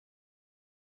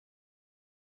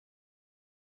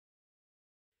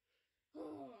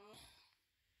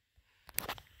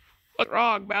What's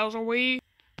wrong, Bowser Wee?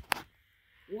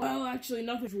 Well, actually,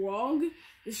 nothing's wrong.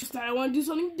 It's just that I want to do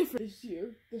something different this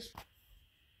year.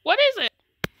 What is it?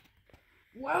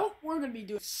 Well, we're gonna be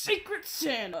doing Secret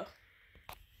Santa.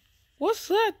 What's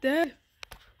that, Dad?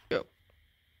 Yo.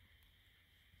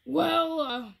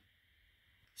 Well,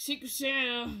 Secret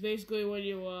Santa, basically when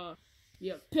you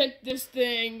pick this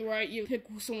thing, right? You pick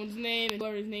someone's name, and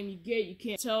whatever's name you get, you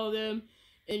can't tell them,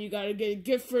 and you gotta get a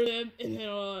gift for them, and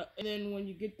then when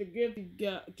you get the gift, you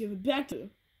gotta give it back to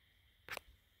them.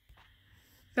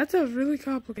 That sounds really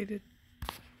complicated.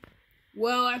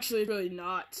 Well, actually, it's really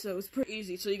not, so it's pretty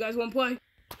easy. So you guys wanna play?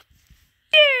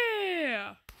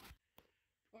 Yeah!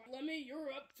 Alright, Lemmy,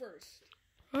 you're up first.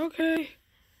 Okay.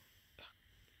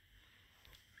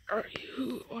 Alright,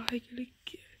 who am I gonna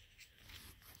get?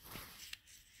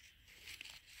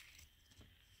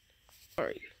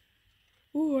 Alright.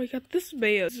 Ooh, I got this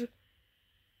man's.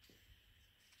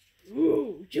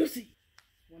 Ooh, juicy.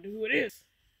 Wonder who it is.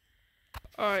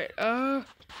 Alright,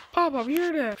 Bob, I'm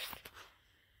here next.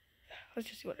 Let's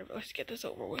just do whatever. Let's get this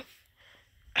over with.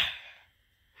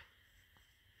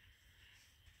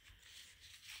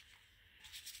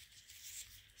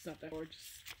 It's not that hard.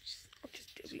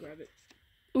 Just grab it.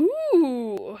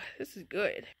 Ooh, this is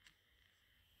good.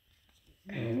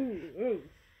 Ooh.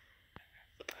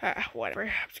 Whatever.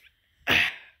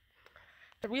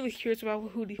 I'm really curious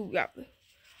about who got this.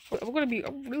 I'm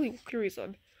really curious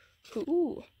on who.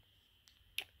 Ooh.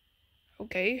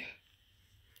 Okay.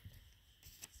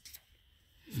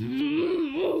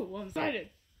 Ooh, I'm excited.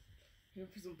 Here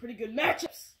for some pretty good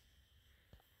matchups.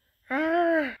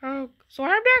 So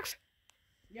I'm next?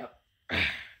 Yep.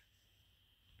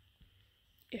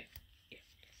 Yeah.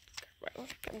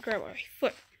 Right, grab my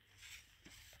foot.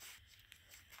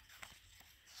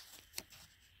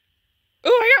 Oh,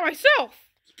 I got myself!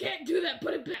 You can't do that.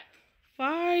 Put it back.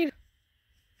 Fine.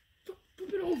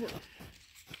 Flip it over.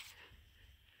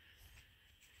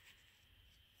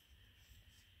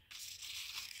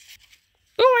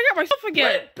 Oh, I got myself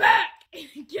again. Put it back.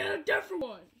 Get a different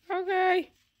one.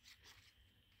 Okay.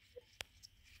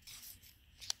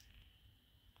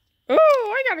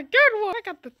 Oh, I got a good one. I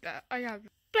got the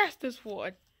bestest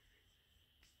one.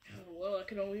 Oh, well, it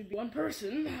can only be one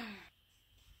person.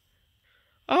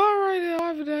 Alright, now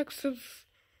I'm next.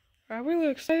 I'm really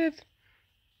excited.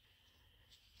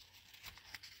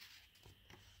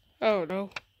 Oh no.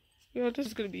 You know, this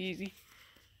is gonna be easy.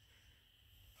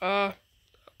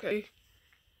 Okay.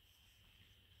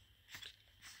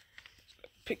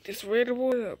 Pick this random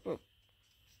one up.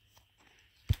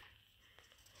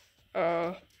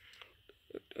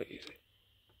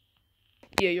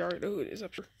 Yeah, you already know who it is,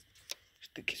 I'm sure.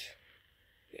 Stick it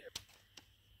there.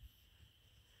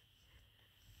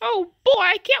 Oh boy,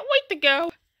 I can't wait to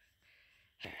go.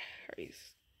 Alright.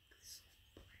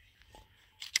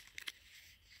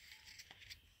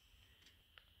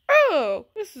 Oh,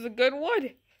 this is a good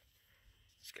one.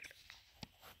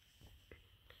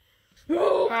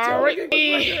 Oh, alright,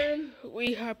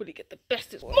 we happen to get the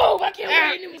bestest one. Move! I can't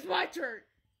wait. It was my turn.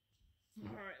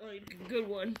 Alright, let me pick a good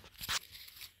one.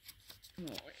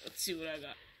 Alright, let's see what I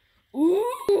got.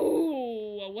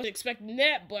 Ooh, I wasn't expecting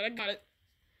that, but I got it.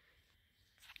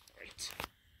 Alright.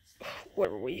 Where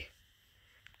were we?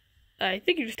 I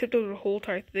think you just tipped over the whole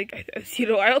entire thing. You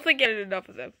know, I don't think I had enough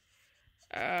of them.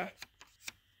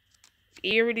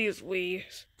 Eerie is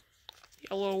Wees.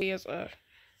 Yellow is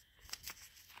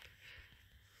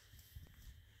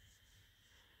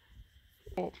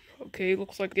Oh, okay,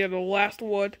 looks like they're the last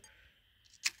one.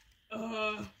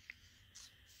 Okay,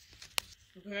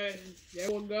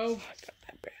 everyone go. I got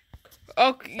that back.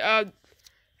 Okay,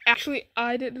 actually,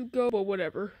 I didn't go, but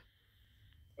whatever.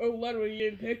 Oh, Ledward, you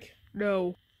didn't pick?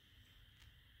 No.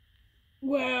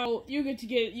 Well, you can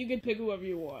pick whoever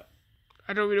you want.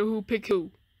 I don't even know who picked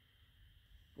who.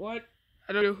 What?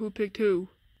 I don't know who picked who.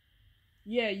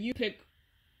 Yeah, you pick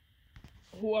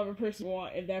whoever person you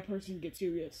want, if that person gets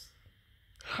serious.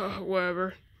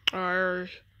 Whatever. Alright.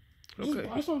 Okay. Just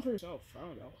buy something for yourself. I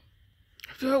don't know.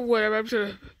 Whatever, I'm just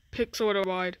gonna pick someone of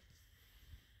mine.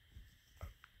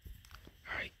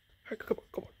 Alright, come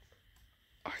on.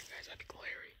 Alright, guys, I pick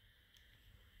Larry.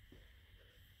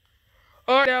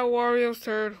 Alright, now Wario's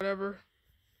turn, whatever.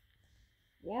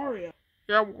 Wario?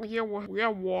 Yeah,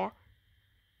 War.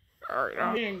 Alright,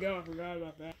 I didn't go, I forgot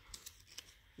about that.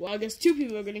 Well, I guess two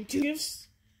people are getting two gifts.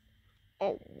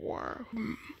 Oh, wow.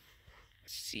 Let's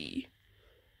see.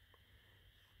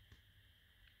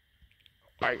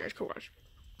 Alright, guys, come on.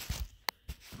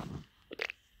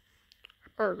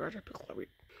 Alright, guys, I picked Larry.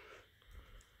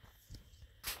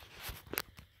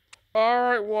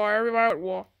 Alright, War, everybody,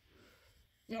 War.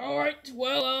 Alright,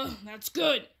 well, that's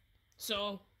good.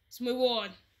 So, let's move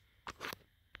on.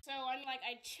 So,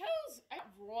 I chose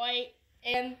Roy,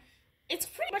 and it's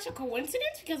pretty much a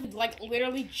coincidence because we,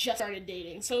 literally just started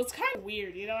dating. So, it's kind of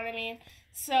weird, you know what I mean?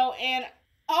 So, and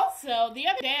also, the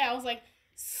other day, I was, I was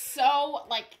just so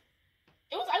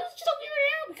weirded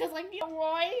out because,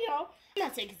 Roy, I'm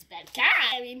not saying he's a bad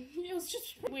guy. I mean, it was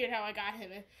just weird how I got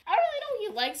him. And I don't really know what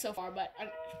he likes so far, but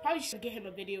I probably should get him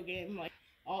a video game like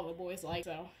all the boys like,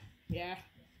 so, yeah.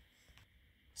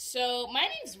 So, my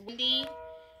name's Wendy,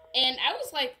 and I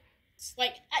was I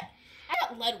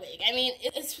got Ludwig. I mean,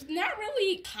 it's not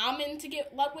really common to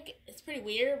get Ludwig. It's pretty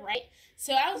weird, right?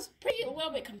 So, I was a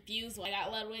little bit confused when I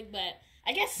got Ludwig, but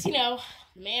I guess, the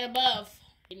man above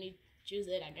didn't need to choose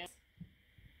it, I guess.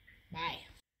 Bye.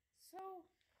 So,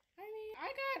 I mean,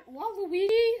 I got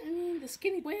Waluigi, the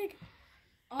skinny wig.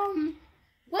 Wasn't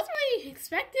really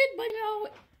expected, but,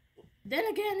 then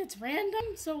again, it's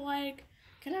random, so,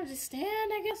 can I understand,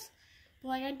 I guess? But,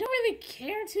 I don't really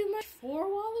care too much for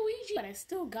Waluigi, but I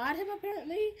still got him,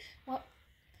 apparently. Well,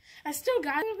 I still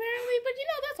got him, apparently, but,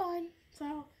 that's fine.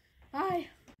 So, bye. Hi,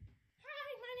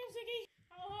 my name's Ziggy.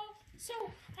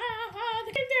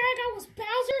 The character I got was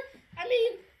Bowser.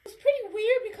 It was pretty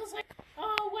weird because, when I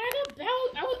got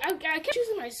Bowser, I kept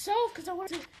choosing myself because I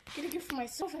wanted to get a gift for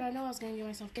myself, and I know I was going to get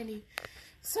myself candy.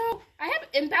 So,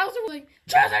 and Bowser was like,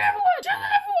 choose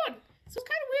everyone! So, it's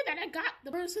kind of weird that I got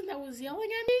the person that was yelling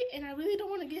at me, and I really don't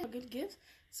want to get a good gift,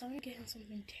 so I'm going to get him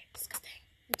something disgusting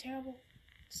and terrible.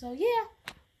 So, yeah.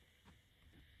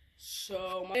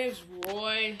 So, my name's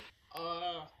Roy.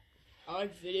 I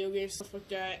like video games, stuff like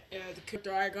that, and the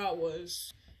character I got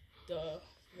was the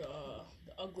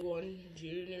ugly one,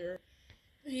 Junior.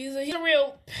 He's a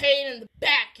real pain in the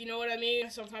back, you know what I mean?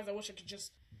 Sometimes I wish I could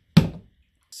just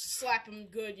slap him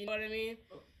good, you know what I mean?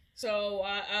 So,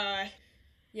 I'm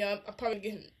probably gonna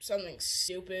get him something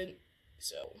stupid,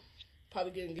 so,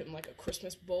 probably gonna give him, a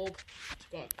Christmas bulb to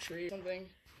go on a tree or something.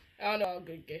 I don't know how I'm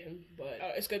gonna get him, but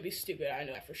it's gonna be stupid, I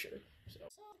know that for sure, so the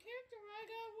character I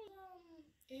got was,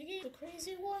 Iggy, the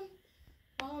crazy one.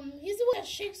 He's the one that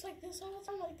shakes like this all the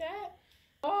time, like that.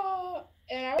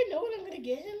 And I already know what I'm gonna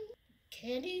get him.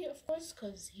 Candy, of course,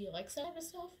 because he likes that type of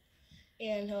stuff.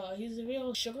 And, he's a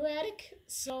real sugar addict,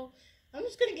 so I'm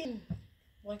just gonna get him,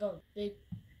 a big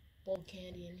bowl of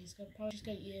candy, and he's probably just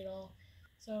gonna eat it all.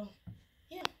 So,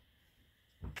 yeah.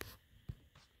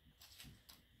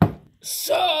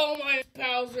 So, my name's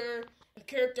Bowser. The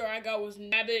character I got was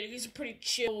Nabbit. He's a pretty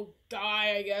chill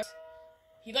guy, I guess.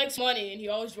 He likes money, and he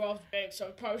always robs the bank, so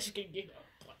I'm probably just gonna give him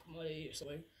a block of money or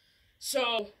something.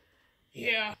 So,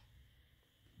 yeah.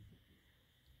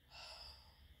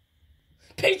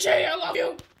 PJ, I love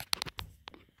you!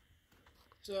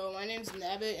 So, my name's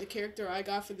Nabbit, and the character I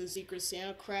got for the Secret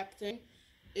Santa crap thing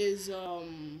is,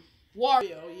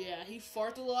 Wario. Yeah, he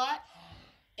farts a lot,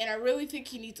 and I really think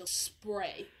he needs a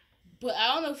spray. But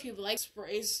I don't know if he likes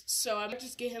sprays, so I might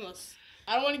just get him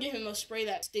I don't want to get him a spray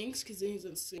that stinks, because then he's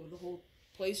going to stink with the whole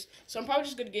place. So I'm probably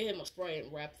just going to get him a spray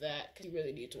and wrap that, because he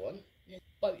really needs one. It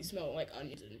probably smells like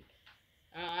onions, and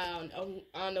I don't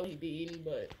know what he'd be eating,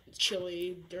 but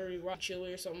chili, dirty rock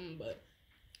chili or something, but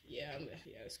yeah,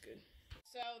 it's good.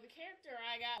 So the character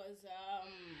I got was,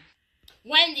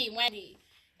 Wendy.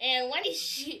 And Wendy,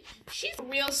 she's a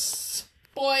real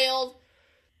spoiled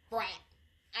brat.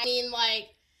 I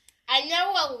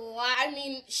know a lot.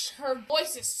 Her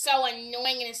voice is so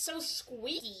annoying and it's so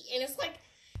squeaky, and it's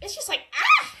just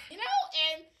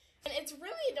and it's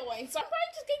really annoying. So I'm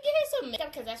probably just gonna get her some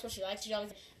makeup because that's what she likes. She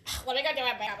always, what I gotta do,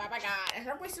 oh my god. And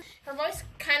her voice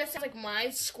kind of sounds like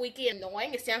mine, squeaky and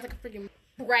annoying. It sounds like a freaking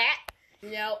brat.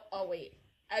 Oh wait,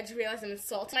 I just realized I'm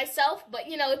insulting myself, but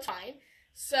it's fine.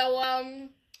 So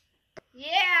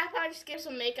yeah, I'll probably just give her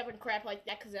some makeup and crap like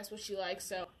that because that's what she likes.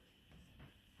 So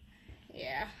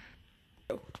yeah.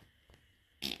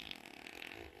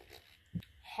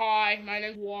 Hi, my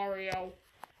name's Wario.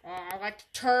 I like to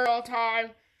turn all the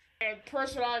time, and the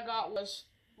person I got was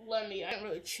Lemmy. I didn't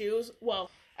really choose. Well,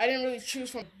 I didn't really choose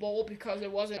from bowl because there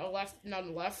wasn't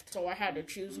none left, so I had to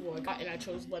choose who I got, and I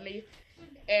chose Lemmy.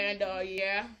 And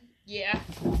yeah.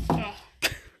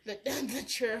 The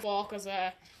chair fall because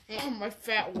my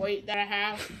fat weight that I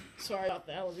have. Sorry about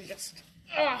that. Let me just.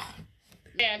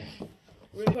 Man.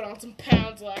 We put on some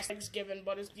pounds last Thanksgiving,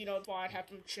 but it's, fine, have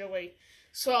some chili.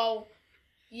 So,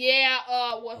 yeah,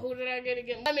 who did I get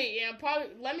again? Lemmy,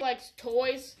 Lemmy likes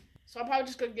toys, so I'm probably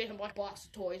just gonna get him, a box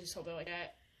of toys or something like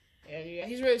that. And, yeah,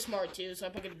 he's really smart, too, so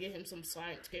I'm probably gonna get him some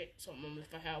science kit, something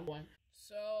if I have one.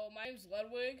 So, my name's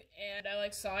Ludwig, and I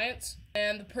like science,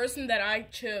 and the person that I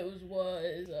chose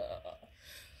was,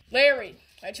 Larry.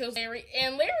 I chose Larry,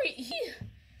 and Larry,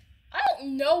 I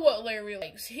don't know what Larry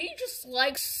likes. He just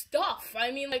likes stuff.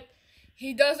 I mean, like,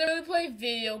 he doesn't really play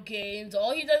video games.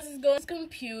 All he does is go on his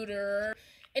computer.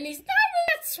 And he's not really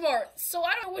that smart. So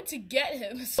I don't know what to get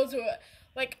him. So,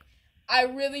 like, I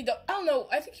really don't. I don't know.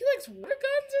 I think he likes water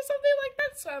guns or something like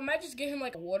that. So I might just get him,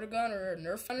 like, a water gun or a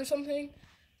Nerf gun or something.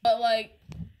 But, like,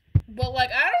 I don't really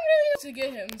know what to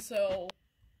get him. So,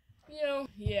 you know,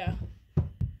 yeah.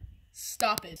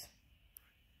 Stop it.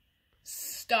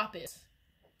 Stop it,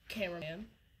 cameraman.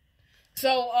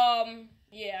 So,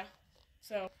 yeah.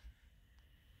 So,